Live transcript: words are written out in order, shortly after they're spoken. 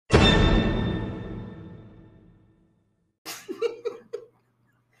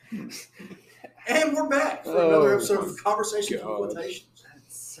And we're back for another episode of Conversations with Quotations.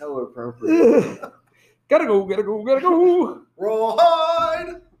 That's so appropriate. Gotta go. Roll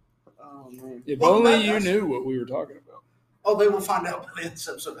Hide! Oh, man. If Welcome only back, you guys. knew what we were talking about. Oh, they will find out by the end of this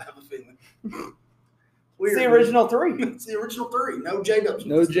episode, I have a feeling. It's the original 3. It's the original 3. No J-Dubs.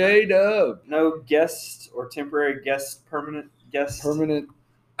 No J-Dub. No guest or temporary guest, permanent guest. Permanent.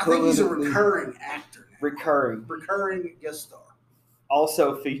 I think he's a permanently- recurring actor now. Recurring guest star.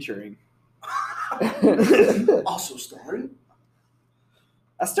 Also featuring. Also starring.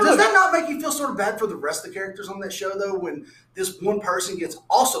 I still Does that not make you feel sort of bad for the rest of the characters on that show, though, when this one person gets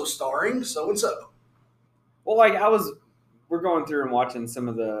also starring so-and-so? Well, we're going through and watching some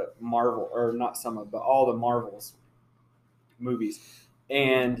of the Marvel, or not some of, but all the Marvels movies.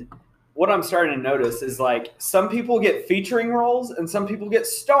 And what I'm starting to notice is some people get featuring roles and some people get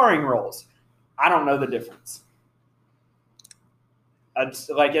starring roles. I don't know the difference. At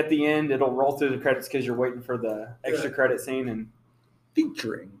the end, it'll roll through the credits because you're waiting for the extra credit scene and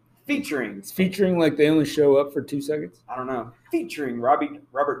Featuring. featuring. Featuring like they only show up for 2 seconds. I don't know. Featuring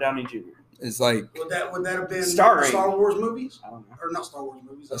Robert Downey Jr. It's like Would that have been Starring. Star Wars movies? I don't know. Or not Star Wars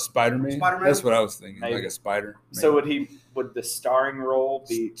movies. a Spider-Man. Spider-Man? That's what I was thinking. Maybe. Like a spider. So would the starring role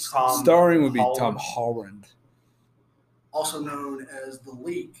be Tom? Starring would be Holland? Tom Holland. Also known as the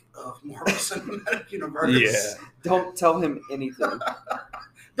leak of Marvel Cinematic Universe. Yeah. Don't tell him anything.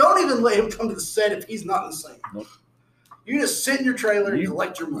 Don't even let him come to the set if he's not in the scene. Nope. You just sit in your trailer and You-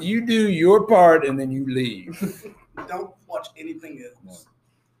 collect your money. You do your part and then you leave. Don't watch anything else.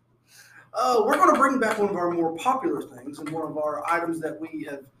 We're going to bring back one of our more popular things and one of our items that we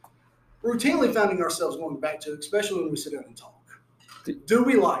have routinely finding ourselves going back to, especially when we sit down and talk. Do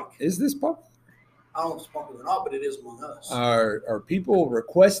we like? Is this popular? I don't know if it's popular or not, but it is among us. Are people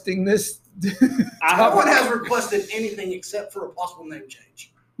requesting this? No one has requested anything except for a possible name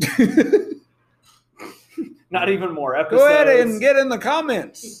change. Not even more episodes. Go ahead and get in the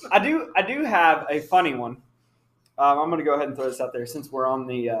comments. I do have a funny one. I'm going to go ahead and throw this out there since we're on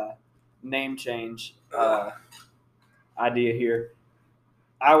the name change idea here.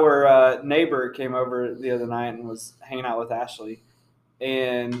 Our neighbor came over the other night and was hanging out with Ashley.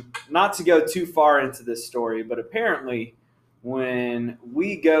 And not to go too far into this story, but apparently when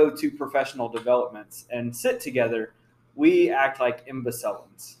we go to professional developments and sit together, we act like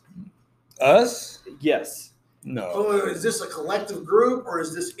imbeciles. Us? Yes. No. Oh, is this a collective group or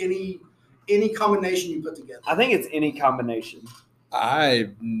is this any combination you put together? I think it's any combination. I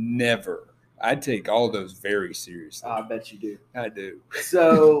take all those very seriously. I bet you do. I do.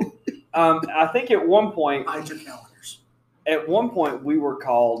 So I think at one point Hide your calendars. we were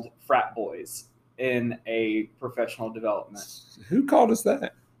called frat boys in a professional development. Who called us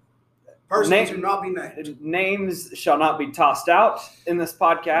that? Persons Name- who not be named. Names shall not be tossed out in this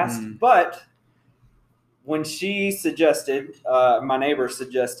podcast, but when she suggested, my neighbor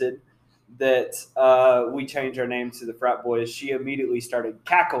suggested that we change our name to the frat boys, she immediately started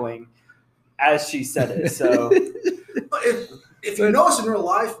cackling as she said it. So But if you know us in real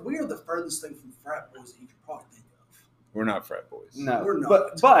life, we are the furthest thing from frat boys that you could probably think of. We're not frat boys. no, We're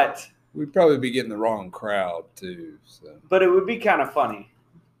not. but We'd probably be getting the wrong crowd too. So it would be kind of funny.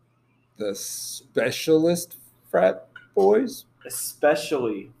 the specialist frat boys.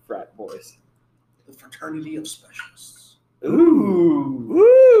 Especially frat boys. The fraternity of specialists. Ooh.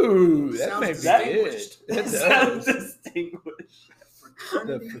 Ooh, that Sounds may be distinguished. good. It Sounds does. distinguished.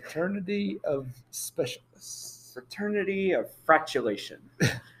 The fraternity of specialists. Fraternity of fratulation.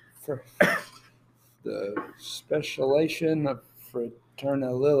 For the specialization of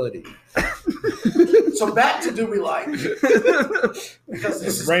fraternality. So back to do we like? Because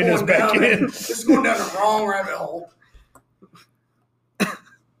this is Rein us going back down. in. This is going down the wrong rabbit hole.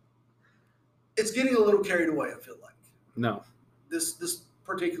 It's getting a little carried away. I feel like No. this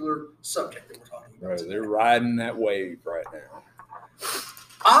particular subject that we're talking about. Right, today. they're riding that wave right now.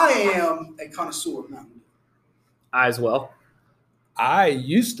 I am a connoisseur of Mountain Dew. I as well. I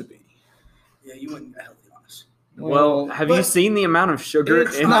used to be. Yeah, you wouldn't be healthy honest. Well, have you but seen the amount of sugar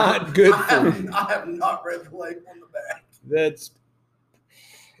it's in not good I for have, you. I have not read the label on the back. That's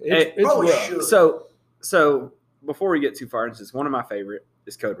Hey, it's probably rough. should. So before we get too far into this, one of my favorite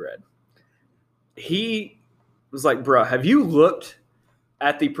is Code Red. He was like, "Bruh, have you looked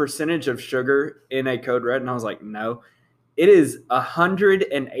at the percentage of sugar in a Code Red?" And I was like, "No, it is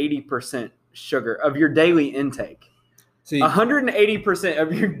 180% sugar of your daily intake. See, 180%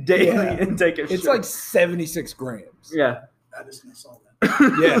 of your daily Yeah. intake of it's sugar." like 76 grams. yeah, I just saw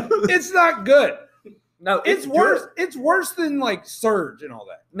that. Yeah, it's not good. No, It's worse. It's worse than like Surge and all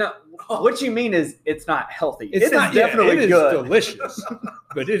that. No, what you mean is it's not healthy. It's It is not, yeah, definitely it is good. delicious,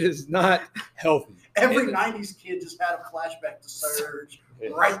 but it is not healthy. Every It- 90s kid just had a flashback to Surge Yeah.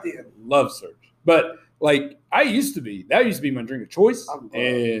 right then. Love Surge, but like that used to be my drink of choice. I love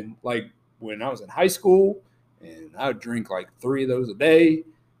And like when I was in high school, and I would drink like 3 of those a day,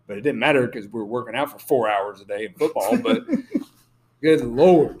 but it didn't matter because we were working out for 4 hours a day in football. But good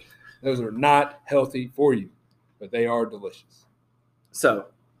Lord, those are not healthy for you, but they are delicious. So,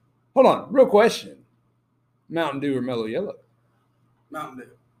 Hold on, real question: Mountain Dew or Mellow Yellow? Mountain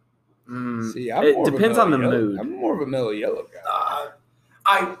Dew. See, it more of a depends on the Mellow Yellow. mood. I'm more of a Mellow Yellow guy.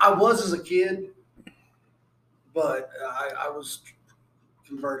 I was as a kid, but I was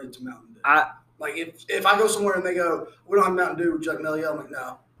converted to Mountain Dew. Like if I go somewhere and they go, we don't have Mountain Dew, would you like Mellow Yellow? I'm like,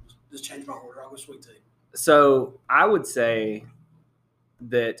 no, just change my order. I'll go sweet tea. So I would say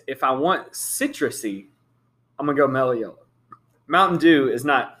that if I want citrusy, I'm gonna go Mellow Yellow. Mountain Dew is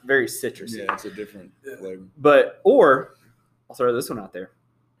not very citrusy, Yeah, it's a different Yeah. flavor. or I'll throw this one out there: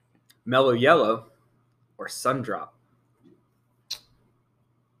 Mellow Yellow or Sundrop.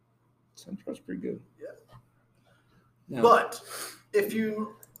 Sundrop's pretty good. Yeah. Now, But if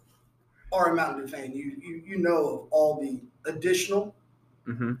you are a Mountain Dew fan, you know of all the additional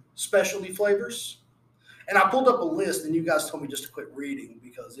Mm-hmm. specialty flavors. And I pulled up a list, and you guys told me just to quit reading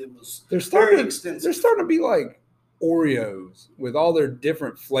because it was they're very starting. They're extensive. starting to be like Oreos with all their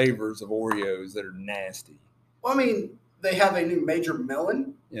different flavors of Oreos that are nasty. Well, I mean, they have a new Major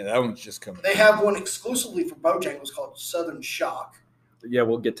Melon. Yeah, that one's just coming. They have one exclusively for Bojangles called Southern Shock. Yeah,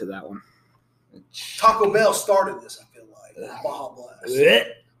 we'll get to that one. Taco Bell started this, I feel like. with Baja Blast. Blech.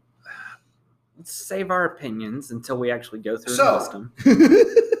 Let's save our opinions until we actually go through So- and list them.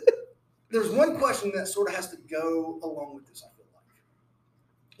 There's one question that sort of has to go along with this, I feel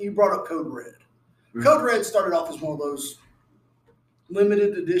like. You brought up Code Red. Mhm. Code Red started off as one of those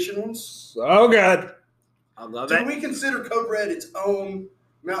limited edition ones. So good. I love Do it. we consider Code Red its own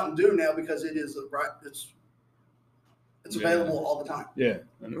Mountain Dew now because it is it's Yeah. available all the time? Yeah.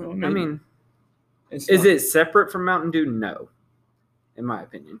 I mean, it's is not- it separate from Mountain Dew? No, in my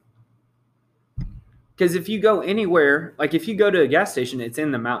opinion. Because if you go anywhere, like if you go to a gas station, it's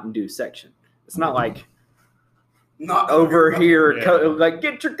in the Mountain Dew section. It's not like Not over here, Yeah. like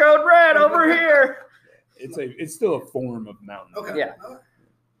get your Code Red over here. It's still a form of Mountain Dew. Okay. Yeah. All right.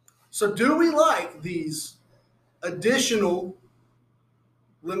 So do we like these additional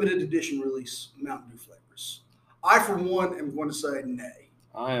limited edition release Mountain Dew flavors? I, for one, am going to say nay.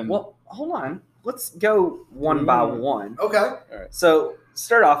 I am. Well, hold on. Let's go one by one. Okay. So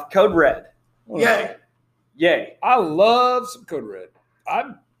start off Code Red. Yay. Yay. I love some Code Red.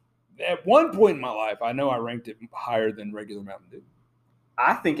 At one point in my life, I know I ranked it higher than regular Mountain Dew.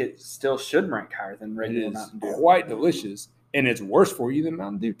 I think it still should rank higher than It regular is Mountain Dew. quite delicious, and it's worse for you than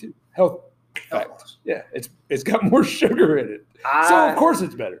Mountain Dew too. Health fact. Health-wise. Yeah, it's got more sugar in it, so of course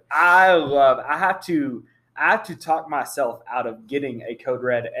it's better. I have to talk myself out of getting a Code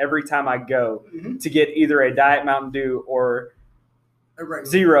Red every time I go Mhm. to get either a Diet Mountain Dew or A regular.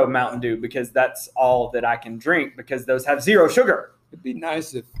 Zero Mountain Dew because that's all that I can drink because those have zero sugar. It'd be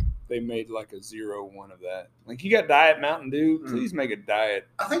nice if they made like a 0-1 of that. Like you got Diet Mountain Dew, please make a Diet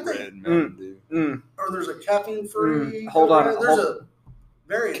I think they, Red Mountain Dew. or there's a caffeine-free. Hold Code on, Red. There's hold- a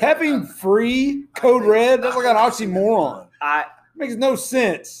very Caffeine-free Code Red. That's like an oxymoron. Makes no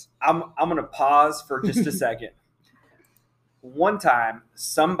sense. I'm gonna pause for just a second. One time,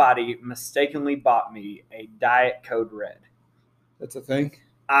 somebody mistakenly bought me a Diet Code Red. That's a thing.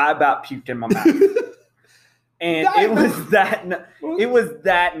 I about puked in my mouth, and Diet it was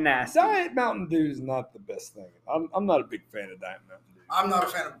that nasty. Diet Mountain Dew is not the best thing. I'm not a big fan of Diet Mountain Dew. I'm not a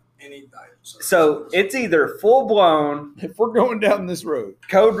fan of any diet. So it's either full blown If we're going down this road,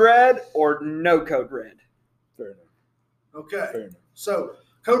 Code Red or no Code Red. fair enough. Okay. Fair enough. So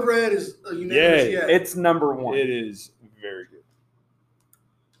Code Red is a unanimous Yay. yay. It's number one. It is very good.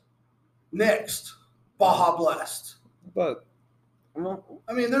 Next, Baja Blast. But Well,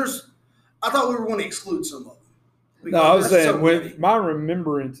 I mean, I thought we were going to exclude some of them. no, I was There's saying so with many. my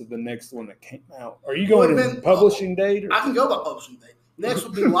remembrance of the next one that came out. Are you Well, going then- in publishing date? Or? I can go by publishing date. Next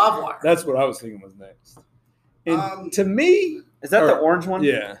would be Livewire. That's what I was thinking was next. And to me, is that the Or- orange one?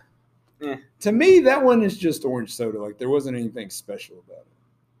 yeah. Eh. To me, that one is just orange soda. Like there wasn't anything special about it.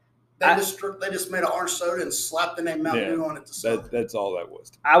 They just made an orange soda and slapped the name Mountain Yeah. Dew on it to sell it. That's all that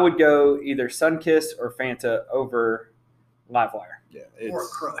was. I would go either Sunkist or Fanta over Livewire. Yeah, Or a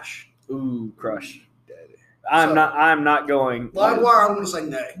it's Crush. Ooh, Crush. daddy. I'm not going. Livewire, I'm going to say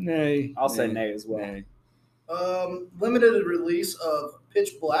nay. Nay. I'll say nay as well. Nay. Limited release of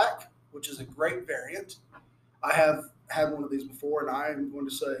Pitch Black. which is a great variant. I have had one of these before, and I am going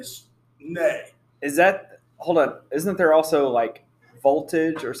to say nay. Is that, hold on, isn't there also like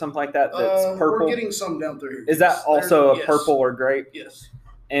voltage or something like that that's purple? We're getting some down through here. Is that also a yes. purple or grape? Yes.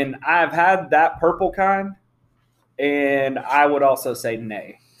 And I've had that purple kind, and I would also say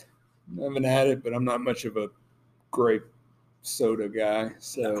nay. I haven't had it, but I'm not much of a grape soda guy,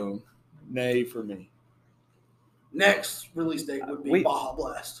 so nay for me. Next release date would be Baja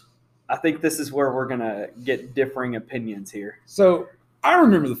Blast. I think this is where we're going to get differing opinions here. So I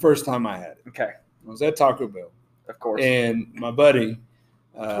remember the first time I had it. Okay. I was at Taco Bell. Of course. And my buddy,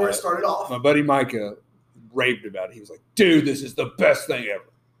 where it started off. My buddy Micah raved about it. He was like, dude, this is the best thing ever.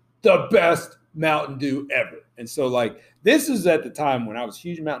 The best Mountain Dew ever. And so, like, this is at the time when I was a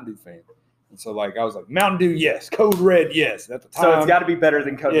huge Mountain Dew fan. And so, like, I was like, Mountain Dew, yes. Code Red, yes. At the time. So it's got to be better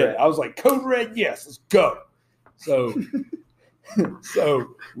than Code Red. I was like, Code Red, yes. Let's go. So,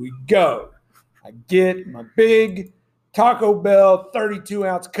 so we go. I get my big Taco Bell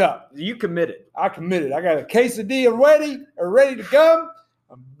 32-ounce cup. You committed. I committed. I got a quesadilla ready to go.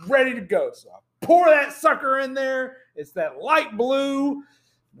 I'm ready to go. So I pour that sucker in there. It's that light blue.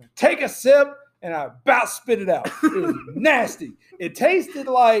 I take a sip, and I about spit it out. It was nasty. It tasted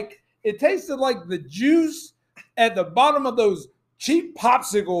like the juice at the bottom of those cheap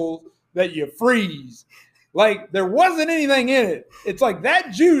popsicles that you freeze. Like, there wasn't anything in it. It's like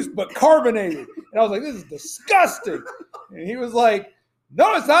that juice, but carbonated. And I was like, this is disgusting. And he was like,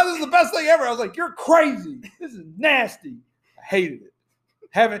 no, it's not. This is the best thing ever. I was like, you're crazy. This is nasty. I hated it.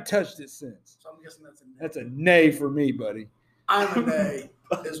 Haven't touched it since. So I'm guessing that's a nay. That's a nay for me, buddy. I'm a nay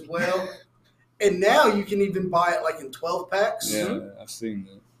as well. And now you can even buy it like in 12 packs. Yeah, I've seen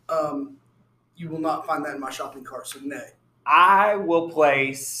that. You will not find that in my shopping cart, so nay. I will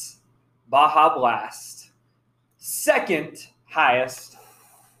place Baja Blast second highest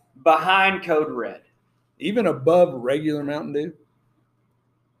behind Code Red. Even above regular Mountain Dew?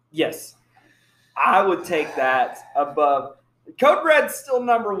 Yes. I would take that above. Code Red's still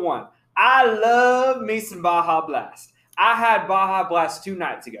number one. I love me some Baja Blast. I had Baja Blast 2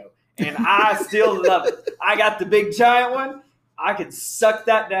 nights ago, and I still love it. I got the big giant one. I could suck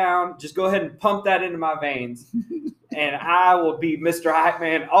that down, just go ahead and pump that into my veins, and I will be Mr. Hype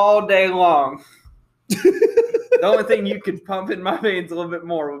Man all day long. The only thing you could pump in my veins a little bit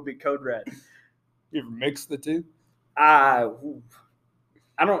more would be Code Red. You ever mix the two? I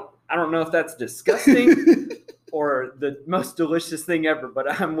don't know if that's disgusting or the most delicious thing ever,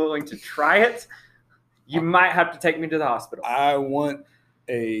 but I'm willing to try it. You might have to take me to the hospital. I want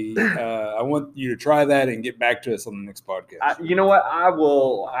you to try that and get back to us on the next podcast. You know what? I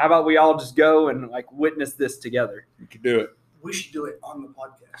will. How about we all just go and like witness this together? You can do it. We should do it on the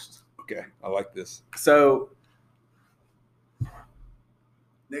podcast. Okay, I like this. So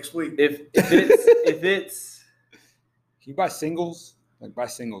next week, if it's, can you buy singles? Like buy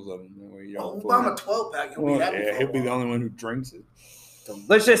singles of them. That way you don't. Buy him a 12-pack. He'll be happy. Yeah, he'll be the only one who drinks it.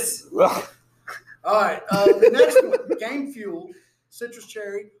 delicious. All right, the next one, Game Fuel Citrus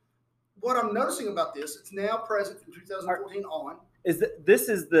Cherry. What I'm noticing about this, it's now present from 2014 on. This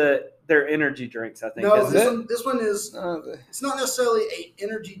is their energy drinks, I think. No, isn't this one is. It's not necessarily a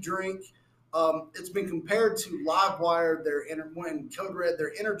energy drink. It's been compared to Livewire, when Code Red,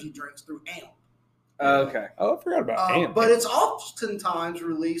 their energy drinks through AMP. Okay. Oh, I forgot about AMP. But it's oftentimes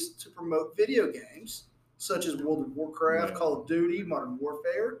released to promote video games, such as World of Warcraft, Call of Duty, Modern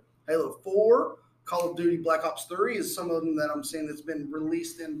Warfare, Halo 4, Call of Duty Black Ops 3 is some of them that I'm seeing that's been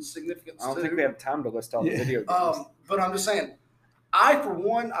released in significance I don't too. think we have time to list all the video games. But I'm just saying, for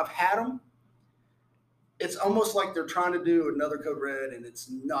one, I've had them. It's almost like they're trying to do another Code Red, and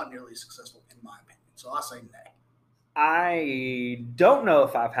it's not nearly as successful, in my opinion. So I say nay. I don't know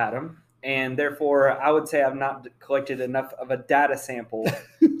if I've had them, and therefore I would say I've not collected enough of a data sample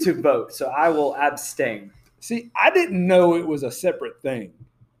to vote. So I will abstain. See, I didn't know it was a separate thing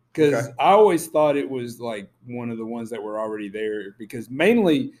because I always thought it was like one of the ones that were already there because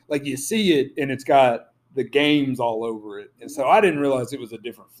mainly like you see it and it's got the games all over it. And so I didn't realize it was a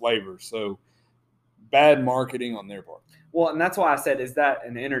different flavor. So bad marketing on their part. Well, and that's why I said, is that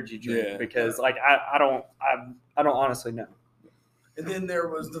an energy drink? Yeah. Because like I don't honestly know. And then there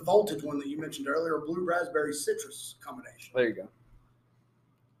was the Voltage one that you mentioned earlier, blue raspberry citrus combination. There you go.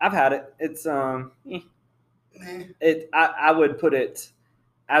 I've had it. It's Nah. I would put it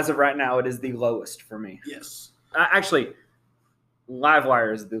as of right now. It is the lowest for me. Yes. Actually,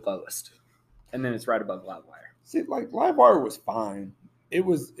 Livewire is the lowest, and then it's right above Livewire. See, like Livewire was fine.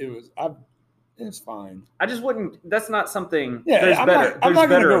 It's fine. I just wouldn't. That's not something. Yeah, there's I'm better. not There's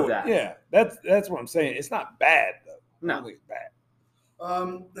better gonna of that. Yeah, that's what I'm saying. It's not bad though. No. I don't think it's bad.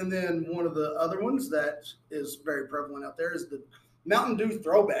 And then one of the other ones that is very prevalent out there is the Mountain Dew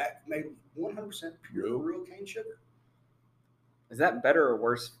throwback made with 100% pure real cane sugar. Is that better or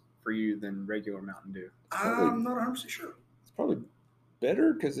worse for you than regular Mountain Dew? I'm not 100% sure. It's probably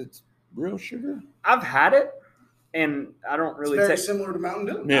better because it's real sugar. I've had it, and I don't really It's very taste. similar to Mountain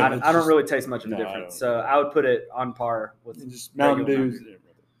Dew. Yeah, I don't really taste much of a No, I difference, don't. so I would put it on par with Just Mountain regular Dews.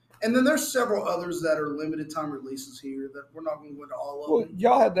 And then there's several others that are limited time releases here that we're not going to go into all of Well, them.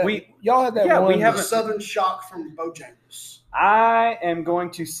 y'all had that. Y'all had that Yeah, we one. have The Southern Shock from Bojangles. I am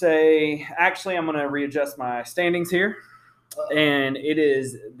going to say, actually, I'm going to readjust my standings here, and it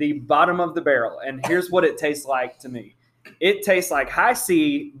is the bottom of the barrel. And here's what it tastes like to me. It tastes like High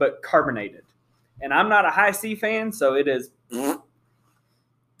C, but carbonated. And I'm not a High C fan, so it is.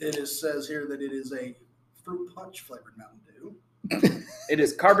 Says here that it is a fruit punch flavored Mountain Dew. It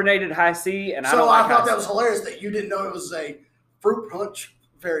is carbonated High C, and I So don't I like thought High that C. was hilarious that you didn't know it was a fruit punch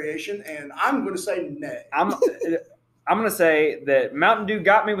variation, and I'm going to say nay. I'm going to say that Mountain Dew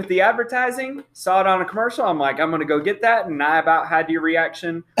got me with the advertising, saw it on a commercial. I'm like, I'm going to go get that. And I about had your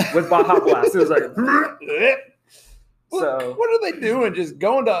reaction with Baja Blast. It was like, so What are they doing? Just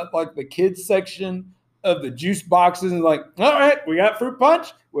going to like the kids section of the juice boxes and like, all right, we got fruit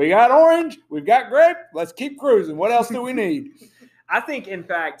punch, we got orange, we've got grape. Let's keep cruising. What else do we need? I think, in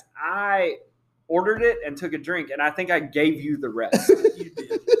fact, I ordered it and took a drink, and I think I gave you the rest. You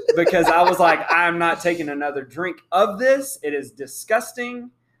did. Because I was like, I'm not taking another drink of this. It is disgusting.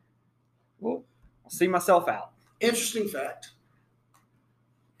 Well, I'll see myself out. Interesting fact.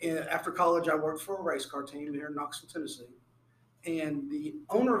 After college, I worked for a race car team here in Knoxville, Tennessee. And the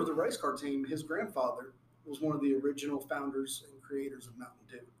owner of the race car team, his grandfather, was one of the original founders and creators of Mountain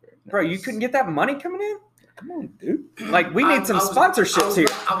Dew. Bro, you couldn't get that money coming in? come on, dude. Like, we need some sponsorships here.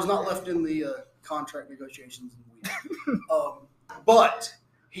 I was not left in the contract negotiations. But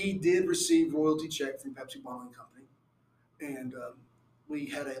he did receive royalty check from Pepsi Bottling Company. And we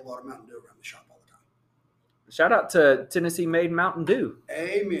had a lot of Mountain Dew around the shop all the time. Shout out to Tennessee Made Mountain Dew.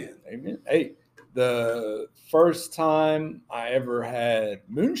 Amen. Amen. Hey, the first time I ever had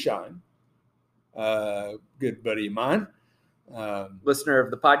moonshine, good buddy of mine. Listener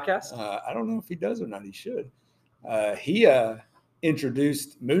of the podcast. I don't know if he does or not. He should. He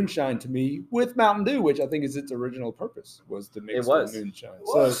introduced moonshine to me with Mountain Dew, which I think is its original purpose, was to mix It was. with moonshine. It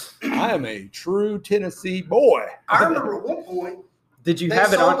was. So I am a true Tennessee boy. I remember at one point, Did you they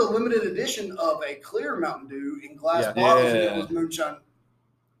have it sold on? a limited edition of a clear Mountain Dew in glass Yeah. bottles, and Yeah. it was moonshine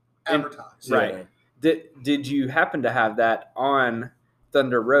advertised. Right. Did you happen to have that on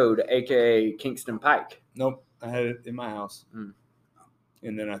Thunder Road, aka Kingston Pike? Nope, I had it in my house, Mm.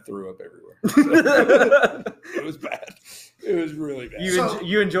 and then I threw up everywhere. you It was bad. It was really bad. So-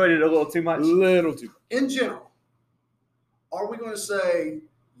 you enjoyed it a little too much. Little too. In general, are we going to say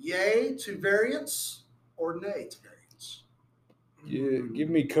yay to variants or nay to variants? Yeah, give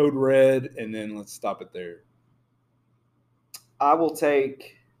me Code Red, and then let's stop it there. I will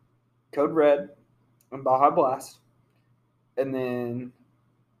take Code Red and Baja Blast, and then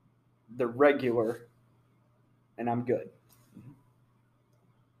the regular, and I'm good.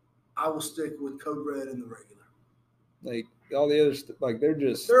 I will stick with Code Red and the regular. Like all the other stuff, like they're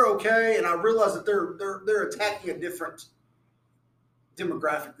just. They're okay, and I realize that they're attacking a different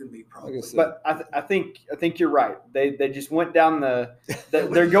demographic than me, probably. Like I said, But I think you're right. They just went down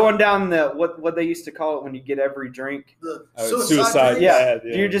they're going down the what they used to call it when you get every drink. The suicide. drinks. Yeah.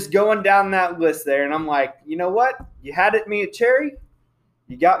 Yeah. You're just going down that list there, and I'm like, you know what? You had it me at cherry,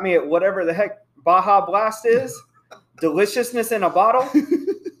 you got me at whatever the heck Baja Blast is, deliciousness in a bottle,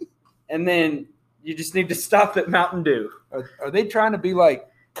 and then you just need to stop at Mountain Dew. Are they trying to be like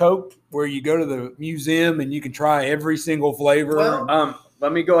Coke, where you go to the museum and you can try every single flavor? Well,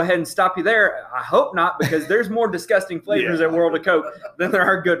 Let me go ahead and stop you there. I hope not, because there's more disgusting flavors Yeah. at World of Coke than there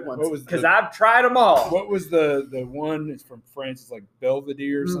are good What ones. was Because the- I've tried them all. What was the one? It's from France. It's like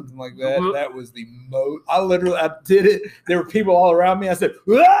Belvedere or something like that. Mhm. That was the most. I did it. There were people all around me. I said,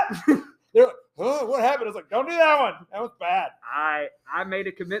 "What?" They're like, "Huh? What happened?" I was like, "Don't do that one. That was bad." I made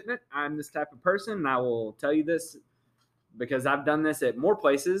a commitment. I'm this type of person, and I will tell you this because I've done this at more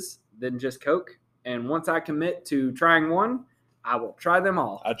places than just Coke. And once I commit to trying one, I will try them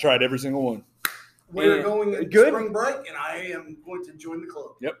all. I tried every single one. we're and- going into good. spring break, and I am going to join the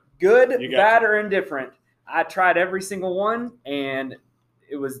club. Good, You got bad, to. or indifferent. I tried every single one, and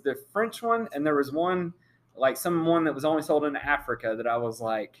it was the French one, and there was one, like someone that was only sold in Africa that I was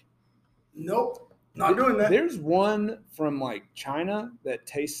like, Nope, not doing that. There's one from like China that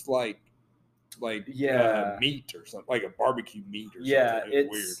tastes like Yeah. meat or something, like a barbecue meat or yeah, something. It's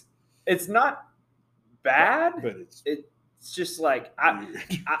weird. it's not bad. But it's It's It's just like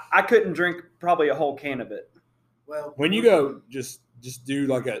I couldn't drink probably a whole can of it. Well, When you go, just do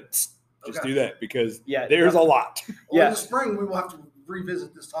like a just Okay. do that because Yeah, there's a lot. Well, Yeah. in the spring, we will have to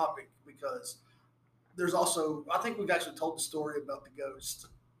revisit this topic because there's also, I think we've actually told the story about the ghost.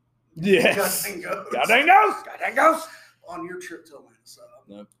 Yes. Goddamn ghost. Goddamn ghost. Goddamn ghost. On your trip to Atlanta. So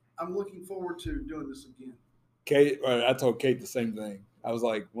Yep. I'm looking forward to doing this again. Kate, I told Kate the same thing. I was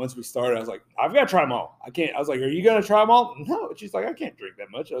like, once we started, I was like, I've got to try them all. I can't. I was like, are you going to try them all? No. And she's like, I can't drink that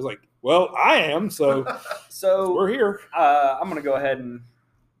much. I was like, well, I am. So So we're here. I'm gonna go ahead and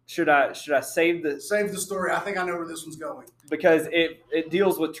should I save the Save the story. I think I know where this one's going. because it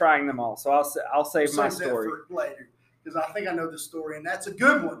deals with trying them all. So I'll save my that story. for later because I think I know this story and that's a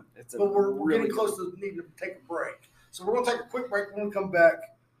good one. It's a But we're really getting good close to needing to take a break. So we're going to take a quick break. We're going to come back.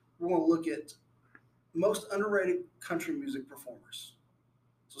 We're going to look at most underrated country music performers.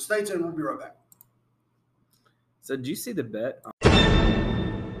 So stay tuned. We'll be right back. So did you see the bet?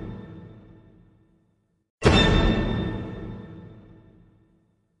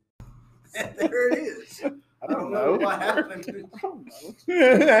 And there it is. I don't know. what happened. I don't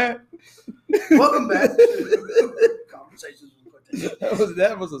know. Welcome back to Conversations with Quotation.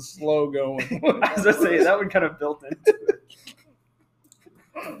 that was a slow going. I was gonna say that one kind of built into it.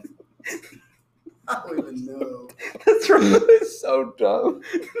 I don't even know. That's right. It's so dumb.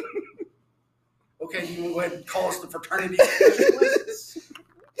 Okay, you want to go ahead and call us the fraternity specialists?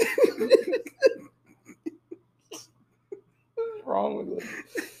 What's wrong with it?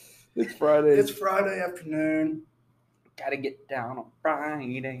 It's Friday. It's Friday afternoon. Gotta get down on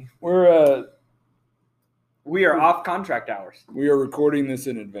Friday. We are off contract hours. are recording this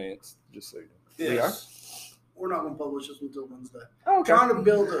in advance, just so you know. We are? We're not going to publish this until Wednesday. Oh, okay.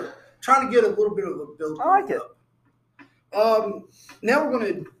 Trying to get a little bit of a build. I like it. Up. Now we're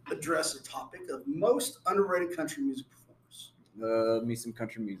going to address the topic of most underrated country music performers. Me some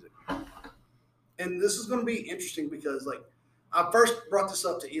country music. And this is going to be interesting because, like, I first brought this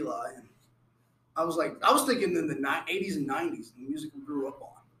up to Eli, and I was thinking in the 80s and 90s, the music we grew up on.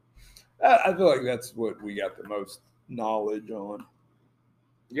 I feel like that's what we got the most knowledge on.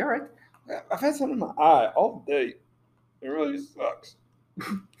 You all right? I've had something in my eye all day. It really sucks.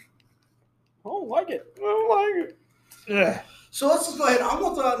 I don't like it. I don't like it. Yeah. So let's just go ahead. I'm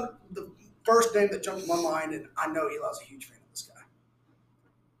going to throw out the first name that jumped to my mind, and I know Eli's a huge fan of this guy.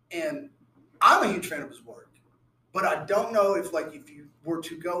 And I'm a huge fan of his work. But I don't know if you were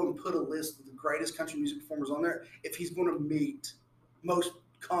to go and put a list of the greatest country music performers on there, if he's going to meet most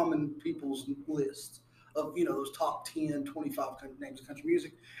common people's list of, those top 10, 25 names of country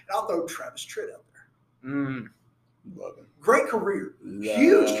music. And I'll throw Travis Tritt out there. Love him. Great career. Love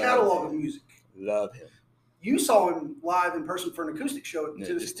Huge catalog of music. Love him. You saw him live in person for an acoustic show at Yeah,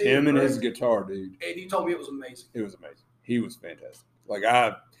 Tennessee. just him and his correct? guitar, dude. And you told me it was amazing. It was amazing. He was fantastic.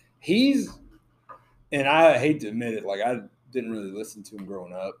 And I hate to admit it, I didn't really listen to him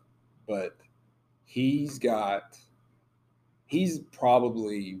growing up, but he's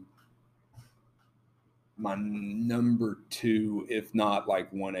probably my number 2, if not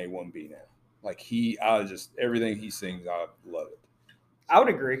 1A, 1B now. Everything he sings, I love it. I would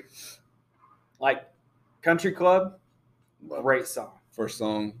agree. Country Club, Love great song. First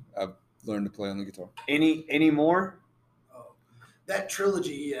song I've learned to play on the guitar. Any more? Oh, that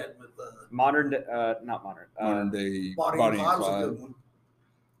trilogy he had with Modern, not modern. Modern day Body Body and and Clyde was a Clyde. good one.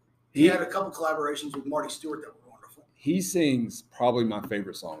 He had a couple collaborations with Marty Stewart that were wonderful. He sings probably my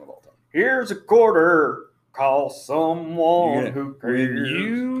favorite song of all time. Here's a quarter. Call someone Yeah. who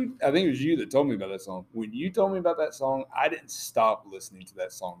cares. I think it was you that told me about that song. When you told me about that song, I didn't stop listening to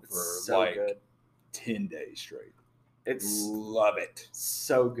that song for It's so good. 10 days straight. It's Love it.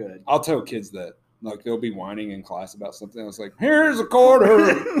 so good. I'll tell kids that. They'll be whining in class about something. I was like, here's a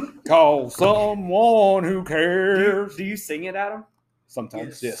quarter. Call someone who cares. Do you sing it, Adam?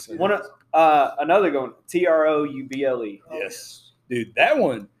 Sometimes, Yes. yes. One of another good one. Trouble. Oh, Yes. Dude, that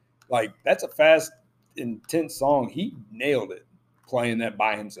one, that's a fast, intense song. He nailed it playing that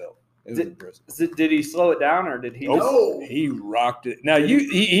by himself. It was impressive. Did he slow it down or did he? Nope. Just, No. He rocked it. Now he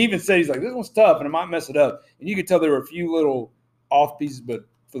even said he's like, this one's tough and I might mess it up. And you could tell there were a few little off pieces, but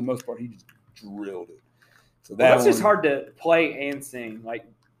for the most part, he just drilled it. So that's just one, hard to play and sing.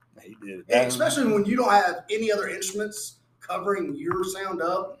 He did it. And especially when you don't have any other instruments covering your sound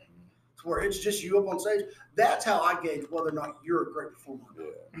up, to where it's just you up on stage. That's how I gauge whether or not you're a great performer.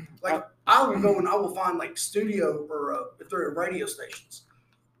 Yeah. I will go and I will find studio or if they're at radio stations,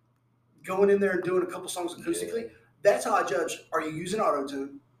 going in there and doing a couple songs acoustically. Yeah. That's how I judge. Are you using auto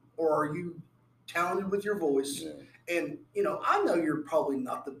tune or are you talented with your voice? Yeah. And, I know you're probably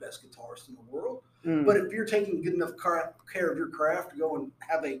not the best guitarist in the world, Mm. but if you're taking good enough care of your craft to go and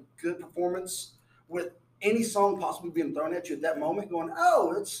have a good performance with any song possibly being thrown at you at that moment, going,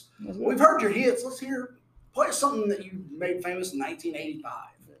 oh, we've heard your hits. Let's play something that you made famous in 1985.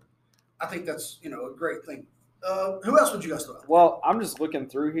 I think that's, a great thing. Who else would you guys throw out? Well, I'm just looking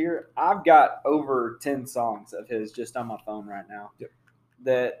through here. I've got over 10 songs of his just on my phone right now. Yep.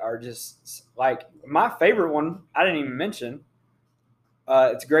 That are just like my favorite one. I didn't even mention.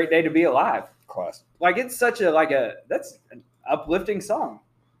 It's a Great Day to Be Alive. Classic. Like it's such that's an uplifting song.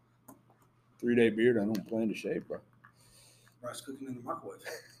 3-day beard. I don't plan to shave, bro. Rice cooking in the microwave.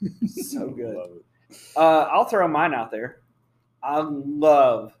 So good. Love it. I'll throw mine out there. I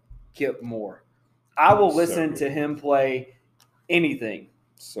love Kip Moore. I will So listen good. to him play anything.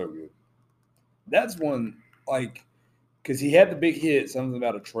 So good. That's one, like, because he had the big hit, Something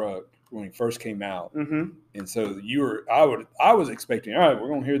About a Truck, when he first came out. Mm-hmm. And so I was expecting, all right, we're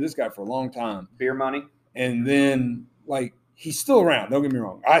going to hear this guy for a long time. Beer Money. And then, like, he's still around. Don't get me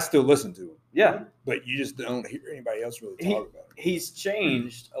wrong. I still listen to him. Yeah. But you just don't hear anybody else really talk about it. He's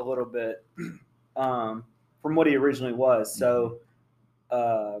changed a little bit from what he originally was. So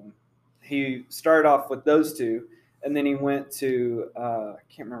he started off with those two, and then he went to I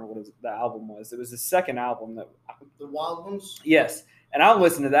can't remember what the album was. It was his second album. The Wild Ones. Yes, and I'll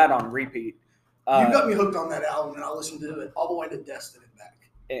listen to that on repeat. You got me hooked on that album, and I listened to it all the way to Destin and back.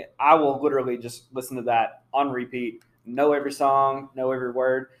 I will literally just listen to that on repeat. Know every song, know every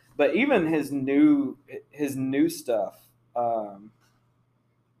word. But even his new stuff,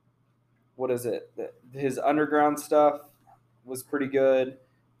 what is it? His underground stuff was pretty good.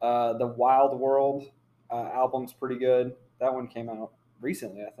 The Wild World album's pretty good. That one came out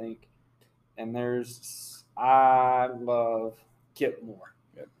recently, I think. And I love Kip Moore.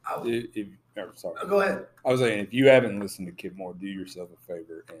 Sorry. Go ahead. I was saying, if you haven't listened to Kip Moore, do yourself a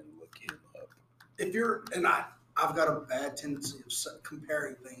favor and look him up. If you're, I've got a bad tendency of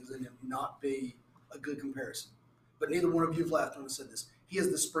comparing things and it not be a good comparison. But neither one of you have laughed when I said this. He is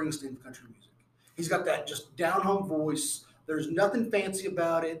the Springsteen of country music. He's got that just down-home voice. There's nothing fancy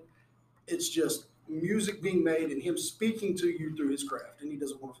about it. It's just music being made and him speaking to you through his craft, and he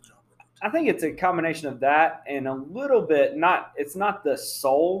does a wonderful job with it. I think it's a combination of that and a little bit it's not the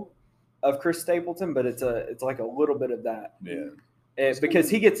soul of Chris Stapleton, but it's like a little bit of that. Yeah. Because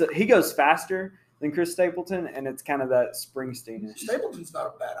he goes faster than Chris Stapleton, and it's kind of that Springsteen-ish. Stapleton's not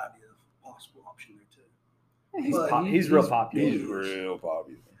a bad idea of possible option there too. He's real popular. He's real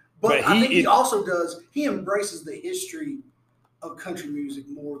popular. But I think he also he embraces the history of country music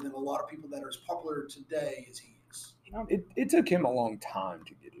more than a lot of people that are as popular today as he is. It took him a long time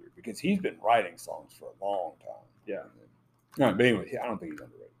to get here because he's been writing songs for a long time. Yeah. No, but anyway, I don't think he's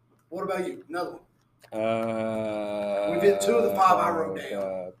underrated. What about you? Another one. We've hit 2 of the 5 I wrote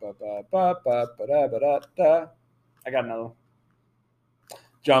down. I got another one.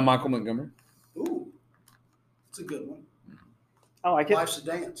 John Michael Montgomery. Ooh, it's a good one. I like it. Life's a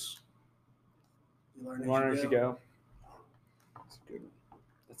dance. You Learn as you go. That's a good one.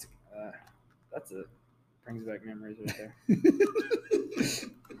 That's brings back memories right there.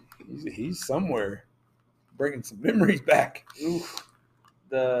 he's somewhere bringing some memories back. Oof.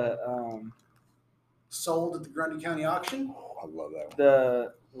 The Sold at the Grundy County auction. Oh, I love that one.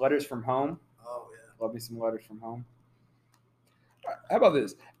 the Letters from Home. Oh yeah. Love me some Letters from Home. How about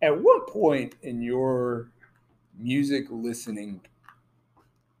this? At what point in your music listening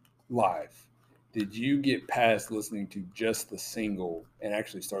life did you get past listening to just the single and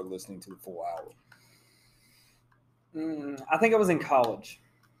actually start listening to the full album? I think I was in college.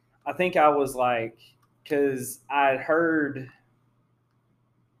 I think I was like, because I'd heard.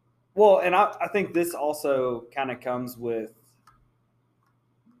 Well, and I think this also kind of comes with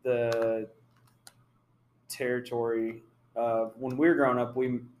the territory of when we were growing up,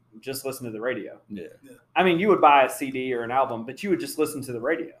 we just listened to the radio. Yeah. I mean, you would buy a CD or an album, but you would just listen to the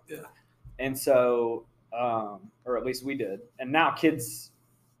radio. Yeah. And so, or at least we did. And now kids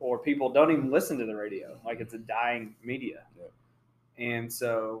or people don't even listen to the radio. Like it's a dying media. Yeah. And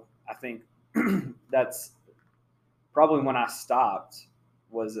so I think that's probably when I stopped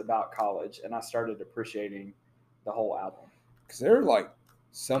was about college and I started appreciating the whole album. Because there are like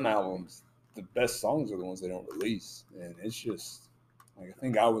some albums, the best songs are the ones they don't release. And it's just like, I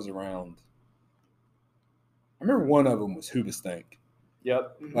think I was around. I remember one of them was Hoobastank.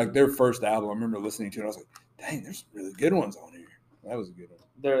 Yep. Like their first album, I remember listening to it. I was like, dang, there's really good ones on here. That was a good one.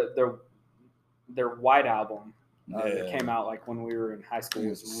 Their White album that Yeah. came out like when we were in high school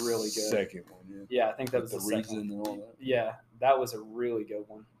was really good. Second one, yeah. Yeah, I think that was The the second Reason one. and all that. Yeah, that was a really good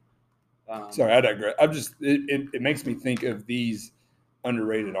one. Sorry, I digress. It makes me think of these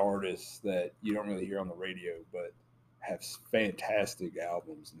underrated artists that you don't really hear on the radio, but have fantastic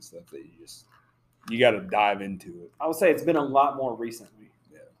albums and stuff that you got to dive into it. I would say it's been a lot more recently.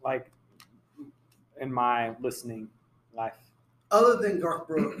 Yeah. Like in my listening life. Other than Garth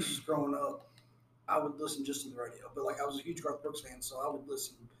Brooks growing up, I would listen just to the radio. But like I was a huge Garth Brooks fan, so I would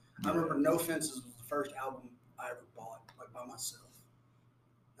listen. I remember No Fences was the first album I ever bought, like by myself.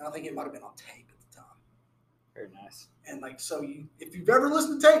 And I think it might have been on tape at the time. Very nice. And like so if you've ever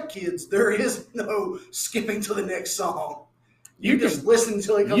listened to tape, kids, there is no skipping to the next song. You just listen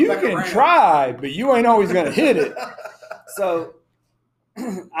until it comes back around. You can try, but you ain't always gonna hit it. So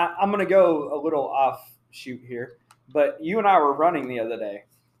I'm going to go a little offshoot here, but you and I were running the other day,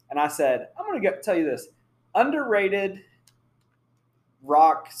 and I said, I'm going to tell you this. Underrated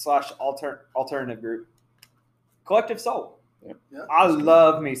rock/alternative group, Collective Soul. Yep. Yeah, I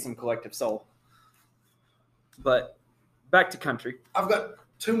love me some Collective Soul. But back to country. I've got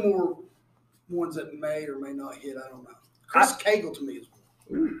two more ones that may or may not hit. I don't know. Chris Cagle to me is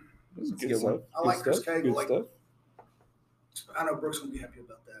one. Ooh, that's a good stuff. one. I like Good Chris stuff. Cagle. Good Like, stuff. I know Brooks will be happy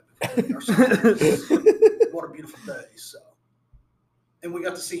about that. Because our song, what a beautiful day. So, and we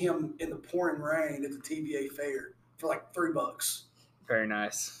got to see him in the pouring rain at the TVA fair for like $3. Very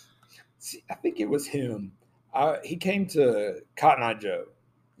nice. See, I think it was him. He came to Cotton Eye Joe,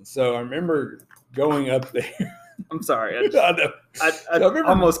 and so I remember going up there. I'm sorry. I know. I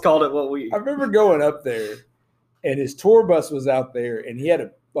almost called it what we. I remember going up there, and his tour bus was out there, and he had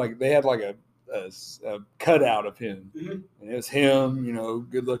a cutout of him, Mhm. and it was him,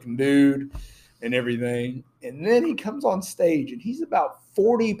 good looking dude, and everything. And then he comes on stage, and he's about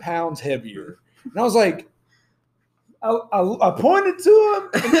 40 pounds heavier, and I was like, I pointed to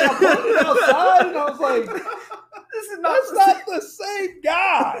him, and then I pointed outside, and I was like, that's not the same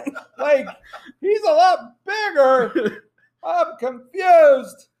guy. Like, he's a lot bigger. I'm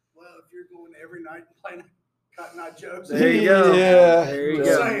confused. Well, if you're going every night and playing Cotton Eye Joe's, There you go. Yeah. There you Just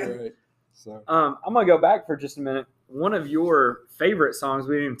go. saying. Right. So, I'm gonna go back for just a minute. One of your favorite songs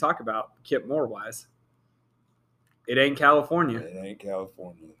we didn't even talk about, Kip Moore wise. It Ain't California. it ain't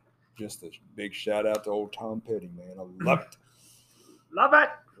California. Just a big shout out to old Tom Petty, man. I love it. Love it.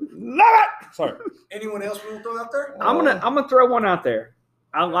 Love it. Sorry. Anyone else we want to throw out there? I'm gonna throw one out there.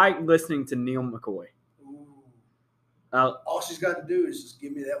 I like listening to Neil McCoy. Ooh. Uh, All she's got to do is just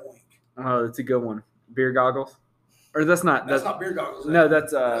give me that wink. oh, that's a good one. Beer goggles, or that's not. That's not beer goggles. No,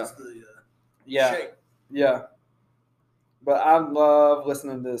 that's That's the yeah, shake. yeah. But I love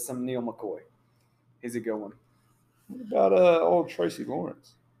listening to some Neil McCoy. He's a good one. What about old Tracy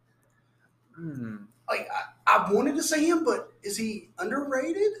Lawrence? Like I wanted to say him, but is he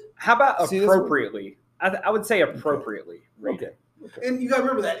underrated? How about See, this one- appropriately? I would say appropriately rated. Okay. And you got to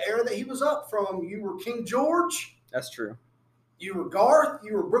remember that era that he was up from. You were King George, That's true. you were Garth,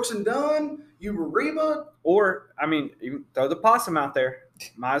 you were Brooks and Dunn, you were Reba. Or I mean, you throw the possum out there.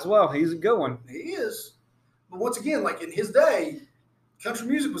 Might as well. He's a good one. He is. But once again, like in his day, country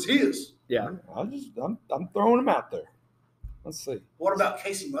music was his. Yeah. I'm throwing him out there. Let's see. What about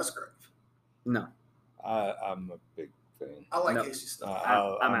Casey Musgrave? No. I'm a big fan. I like No. Casey's stuff.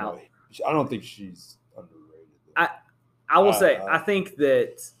 I'm out. I don't think she's underrated. I will say, I think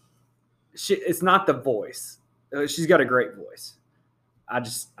that it's not the voice. She's got a great voice.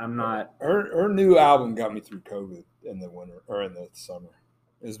 I'm not. Her new album got me through COVID in the winter or in the summer.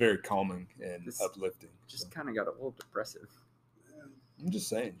 It was very calming and uplifting. Just So, kind of got a little depressive. I'm just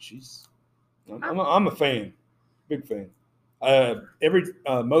saying, I'm a fan, big fan.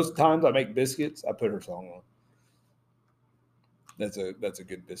 Most times I make biscuits, I put her song on. That's a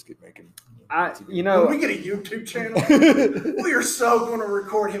good biscuit making. When we get a YouTube channel, we are so going to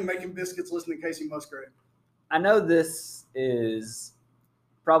record him making biscuits listening to Casey Musgrave. I know this is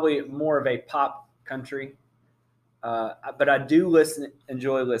probably more of a pop country, but I do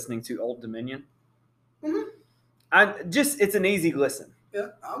enjoy listening to Old Dominion. Mhm. It's an easy listen. Yeah,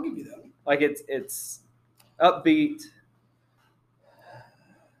 I'll give you that one. Like it's upbeat.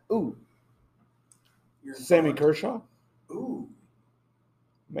 Ooh, You're in Sammy front. Kershaw, Ooh,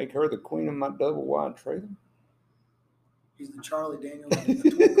 make her the queen of my double wide trailer. he's the Charlie Daniels in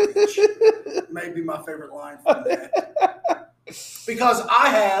the 12 inch. Maybe my favorite line from that. Because I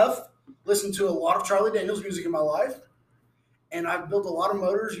have listened to a lot of Charlie Daniels music in my life, and I've built a lot of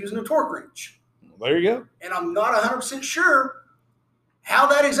motors using a torque wrench. There you go. And I'm not 100% sure how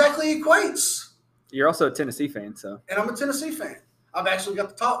that exactly equates. you're also a Tennessee fan, so And I'm a Tennessee fan. I've actually got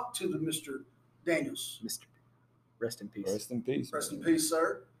to talk to the Mr. Daniels. Mr. Rest in peace. Rest in peace. Rest in man. peace,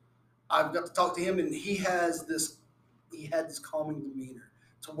 sir. I've got to talk to him, and he had this calming demeanor.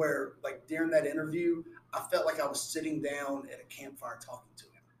 to where, like, during that interview, I felt like I was sitting down at a campfire talking to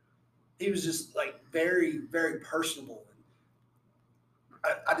him. He was just like very, very personable.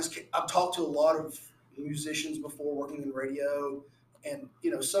 I've talked to a lot of musicians before working in radio, and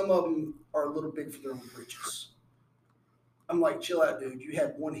some of them are a little big for their own britches. I'm like, chill out, dude. You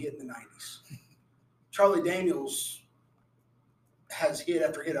had one hit in the '90s. Charlie Daniels has hit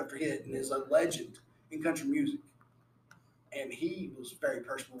after hit after hit and is a legend in country music. And he was very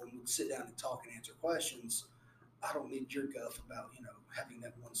personal and would sit down and talk and answer questions. I don't need your guff about, having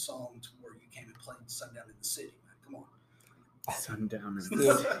that one song to where you came and played Sundown in the City, man. Come on. Sundown is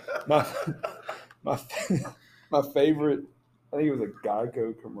my favorite, I think it was a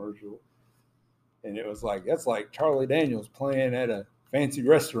Geico commercial. And it was like, that's like Charlie Daniels playing at a fancy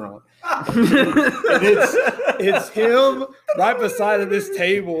restaurant. And it's him right beside of this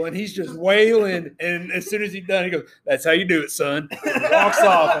table, and he's just wailing. And as soon as he's done, he goes, "That's how you do it, son." And walks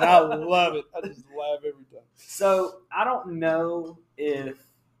off, and I love it. I just laugh every time. So I don't know if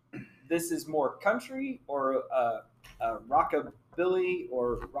this is more country or rockabilly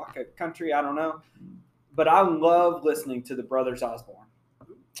or rocka country. I don't know, but I love listening to the Brothers Osborne.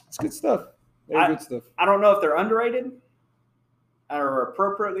 It's good stuff. Very good stuff. I don't know if they're underrated or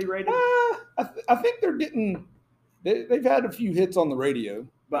appropriately rated. I think they're getting. They've had a few hits on the radio,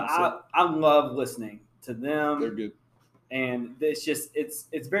 but I love listening to them. They're good, and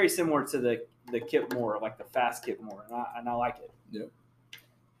it's very similar to the Kip Moore, like the fast Kip Moore, and I like it. Yeah,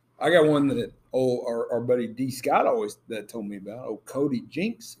 I got one that our buddy D Scott always told me about. Oh, Cody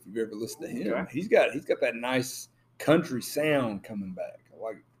Jinks. If you've ever listened to him, okay. he's got that nice country sound coming back. I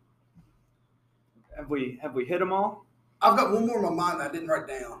like it. Have we hit them all? I've got one more in my mind that I didn't write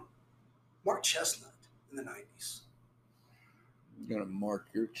down. Mark Chestnut in the '90s. I'm gonna mark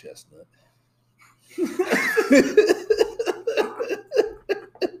your chestnut. And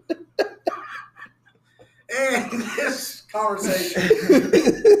this conversation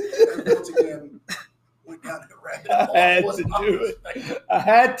once again went down to a rabbit hole. I had to do it. I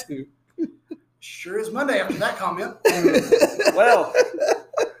had to. Sure is Monday after that comment. Well,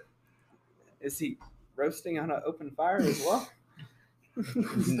 is he roasting on an open fire as well?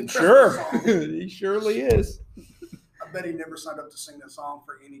 Sure, he surely is. I bet he never signed up to sing that song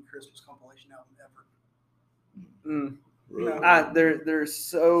for any Christmas compilation album ever. There's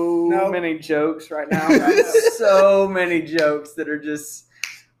so many jokes right now. I So many jokes that are just.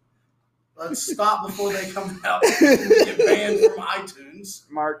 Let's stop before they come out and get banned from iTunes.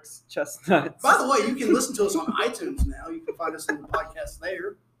 Mark's Chestnuts. By the way, you can listen to us on iTunes now. You can find us in the podcast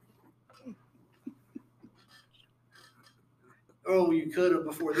there. Oh, you could have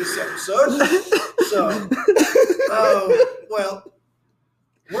before this episode. So, well,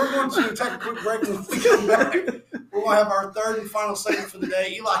 we're going to take a quick break. When we come back, we're going to have our third and final segment for the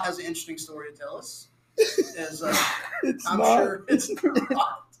day. Eli has an interesting story to tell us. Sure it's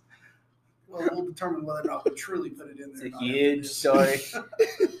not. Well, we'll determine whether or not we truly put it in there. It's a huge story.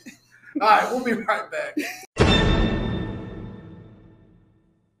 All right, we'll be right back.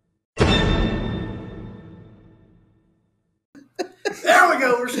 There we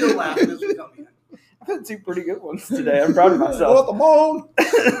go. We're still laughing as we come in. I've had two pretty good ones today. I'm proud of myself. Put them on.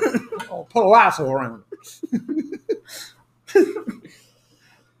 I'll put a lasso around it.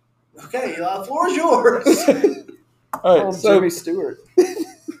 Okay, the floor is yours. All right, so Jimmy Stewart.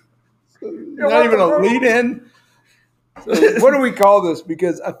 not even a lead in. So what do we call this?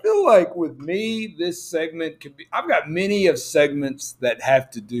 Because I feel like with me, this segment could be. I've got many of segments that have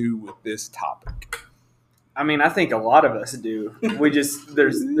to do with this topic. I mean, I think a lot of us do. We just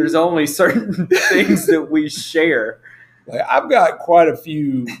there's only certain things that we share. Like I've got quite a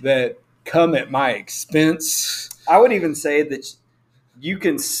few that come at my expense. I would even say that you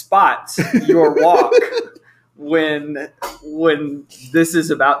can spot your walk when this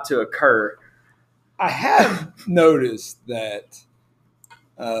is about to occur. I have noticed that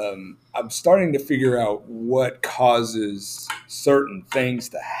I'm starting to figure out what causes certain things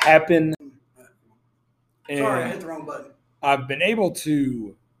to happen. And Sorry, I hit the wrong button. I've been able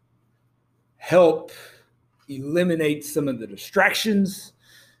to help eliminate some of the distractions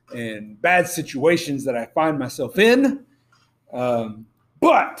and bad situations that I find myself in.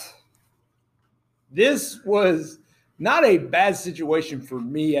 But this was not a bad situation for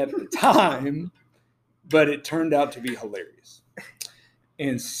me at the time, but it turned out to be hilarious.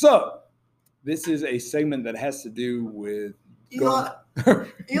 And so this is a segment that has to do with Eli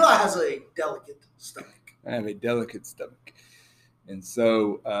has a delicate stomach. I have a delicate stomach. And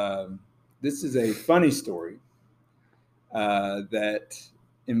so this is a funny story that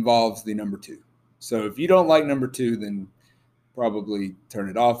involves the number two. So if you don't like number two, then probably turn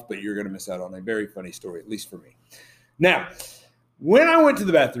it off, but you're going to miss out on a very funny story, at least for me. Now, when I went to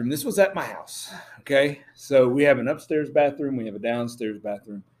the bathroom, this was at my house, okay? So we have an upstairs bathroom. We have a downstairs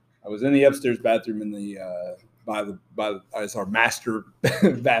bathroom. I was in the upstairs bathroom in the it's our master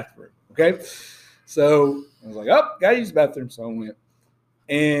bathroom, okay? So I was like, oh, got to use the bathroom. So I went.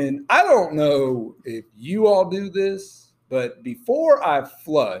 And I don't know if you all do this, but before I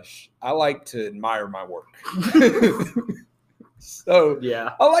flush, I like to admire my work. So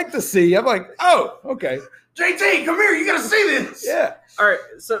Yeah. I like to see. I'm like, oh, okay. JT, come here. You got to see this. Yeah. All right.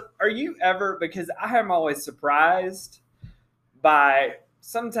 So, are you ever, because I am always surprised by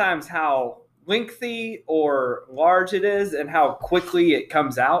sometimes how lengthy or large it is and how quickly it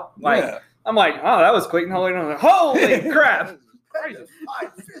comes out. Like, Yeah. I'm like, oh, that was quick. And holy crap. Crazy.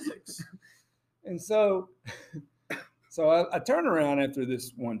 Applied physics. And so I turn around after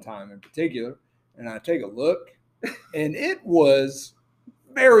this one time in particular, and I take a look, and it was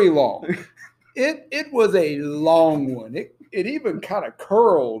very long. It was a long one. It even kind of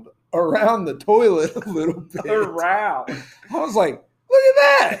curled around the toilet a little bit. Around. I was like, look at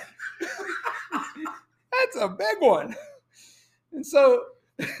that. That's a big one. And so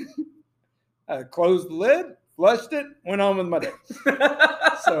I closed the lid, flushed it, went on with my day.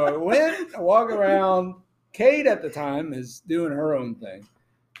 So I went, I walk around. Kate at the time is doing her own thing.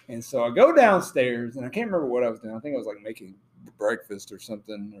 And so I go downstairs, and I can't remember what I was doing. I think I was like making breakfast or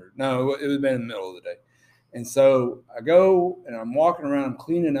something. Or no, it would have been in the middle of the day. And so I go, and I'm walking around, I'm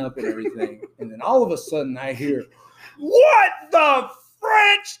cleaning up and everything. And then all of a sudden I hear, what the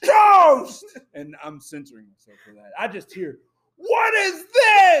French toast? And I'm censoring myself for that. I just hear, what is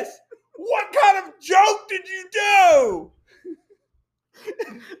this? What kind of joke did you do?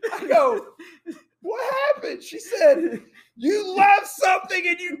 I go, what happened? She said, you left something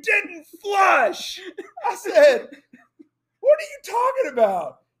and you didn't flush. I said, what are you talking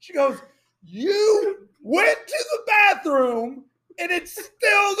about? She goes, you went to the bathroom and it's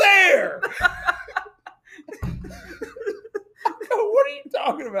still there. I go, what are you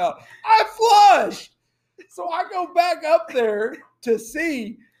talking about? I flushed. So I go back up there to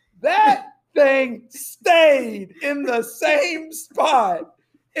see that thing stayed in the same spot.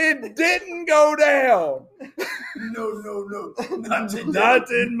 It didn't go down. No.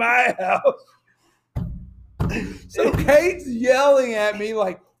 Not in my house. So Kate's yelling at me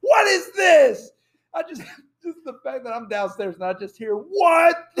like, what is this? I just the fact that I'm downstairs and I just hear,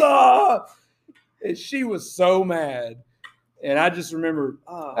 what the? And she was so mad. And I just remember,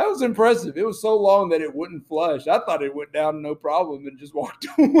 that was impressive. It was so long that it wouldn't flush. I thought it went down no problem and just walked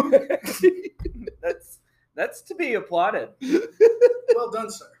away. That's to be applauded. Well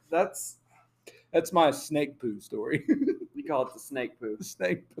done, sir. That's my snake poo story. we call it the snake poo.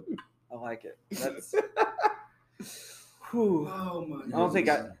 Snake poo. I like it. That's. Whew. Oh my I don't think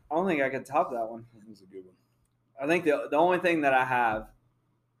I could top that one. That was a good one. I think the only thing that I have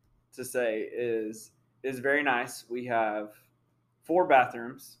to say is very nice. We have 4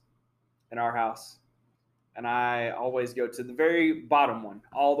 bathrooms in our house, and I always go to the very bottom one,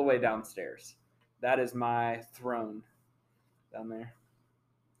 all the way downstairs. That is my throne down there.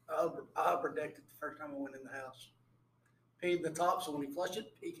 I predicted the first time I went in the house. Peed the top, so when he flushed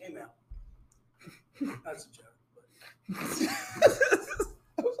it, he came out. That's a joke. I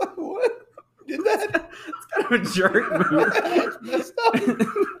was like, what? Did that? It's kind of a jerk move. That's messed up.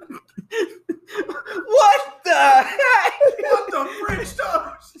 What the heck? What the French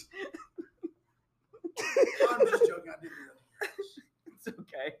toast? I'm just joking. I didn't do that. It's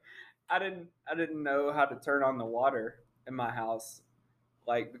okay. I didn't know how to turn on the water in my house,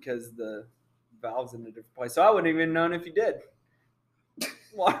 like because the valve's in a different place. So I wouldn't even known if you did.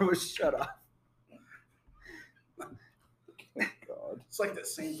 Water was shut off. God. It's like that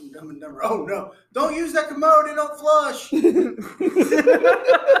scene from Dumb and Dumber. Oh no! Don't use that commode. It don't flush.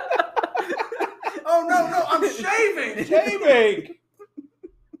 Oh no! I'm shaving. Shaving.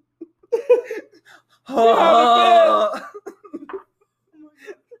 Oh.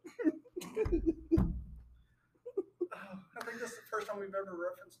 I think that's the first time we've ever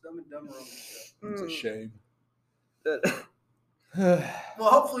referenced Dumb and Dumber on the show. It's a shame.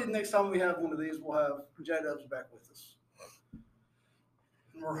 Well, hopefully next time we have one of these, we'll have J-Dubs back with us.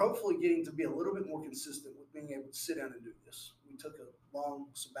 And we're hopefully getting to be a little bit more consistent with being able to sit down and do this. We took a long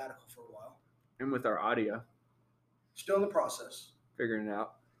sabbatical for a while. And with our audio, Still in the process. figuring it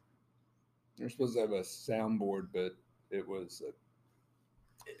out. We're supposed to have a soundboard, but it was a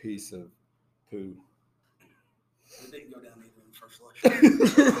piece of poo. It didn't go down either in the first flush.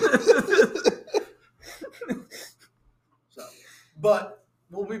 So, but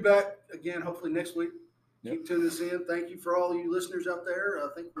we'll be back again hopefully next week. Yep. Keep tuning us in. Thank you for all you listeners out there. I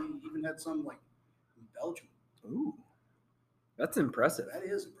think we even had some like in Belgium. Ooh, that's impressive. That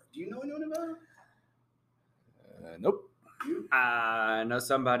is. Do you know anyone about it? Nope. You? I know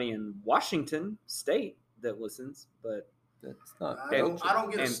somebody in Washington State that listens, but That's not. I don't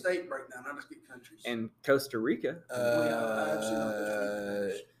get a And- state breakdown. I just get countries. in Costa Rica,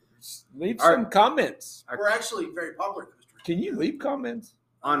 Leave All some comments. We're actually very popular in Costa Rica. Can you leave comments?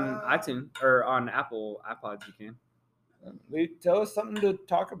 on iTunes or on Apple iPods, you can. Tell us something to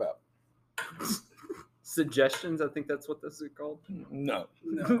talk about. Suggestions, I think that's what this is called. No.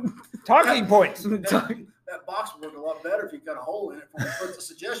 No. Talking points. That box would work a lot better if you cut a hole in it before you put the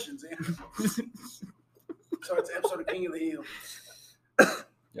suggestions in. So it's an episode of King of the Hill.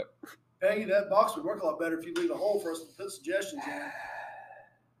 Yep. Peggy, that box would work a lot better if you leave a hole for us to put suggestions in.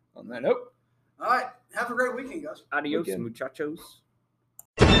 On that note. All right. Have a great weekend, guys. Adios, Weekend. muchachos.